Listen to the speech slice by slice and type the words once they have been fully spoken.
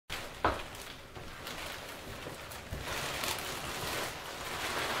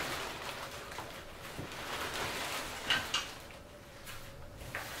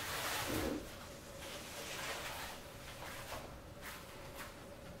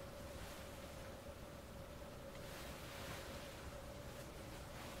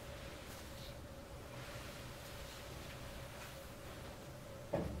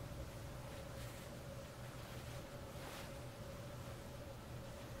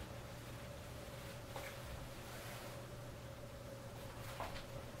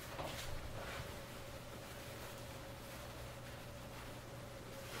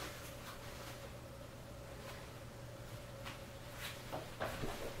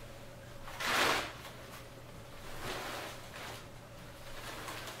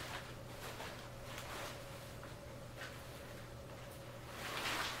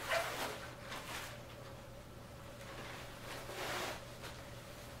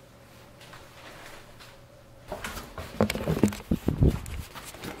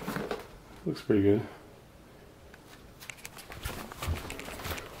Looks pretty good.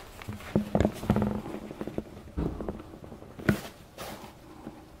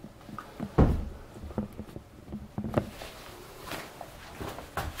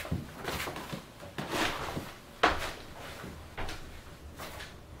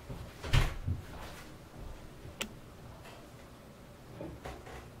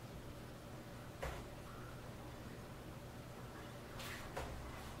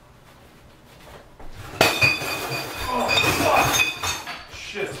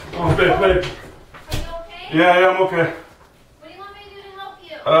 Shit. Oh, babe. Are you okay? Yeah, I'm okay. What do you want me to do to help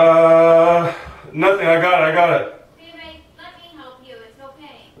you? Nothing. I got it. Babe, let me help you. It's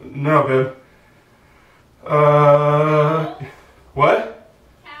okay. No, babe. What?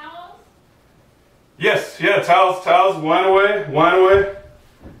 Towels? Yes, yeah, towels. Wine away.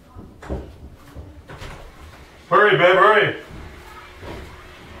 Hurry, babe, hurry.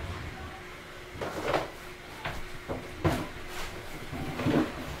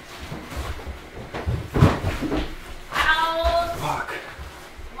 Towels? Fuck.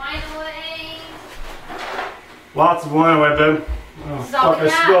 Wine away? Lots of wine away, babe. Oh, So fuck, I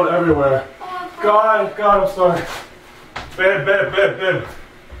yeah. spilled everywhere. Oh, God, I'm sorry. Babe. Eric!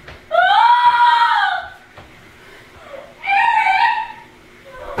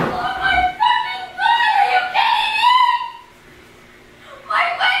 Oh my fucking God, are you kidding me? My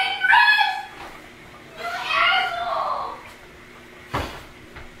wedding dress! You asshole!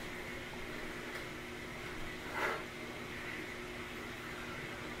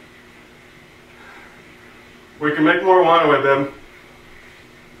 We can make more wine away, babe.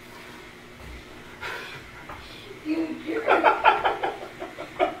 You jerk.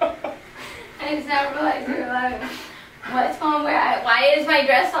 I just now realized you were like, what's going on? Why is my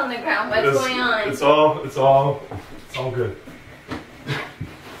dress on the ground? What's going on? It's all good.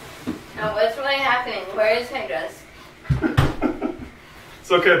 No, what's really happening? Where is my dress?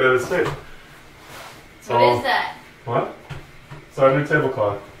 It's okay, babe. It's safe. What is that? What? It's our new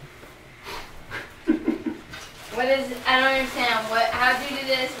tablecloth. What is? I don't understand. How'd you do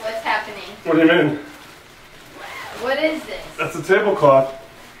this? What's happening? What do you mean? What is this? That's a tablecloth.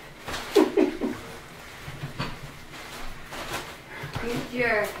 You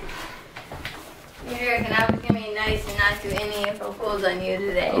jerk. You jerk, and I was gonna be nice and not do any April Fools on you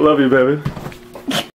today. I love you, baby.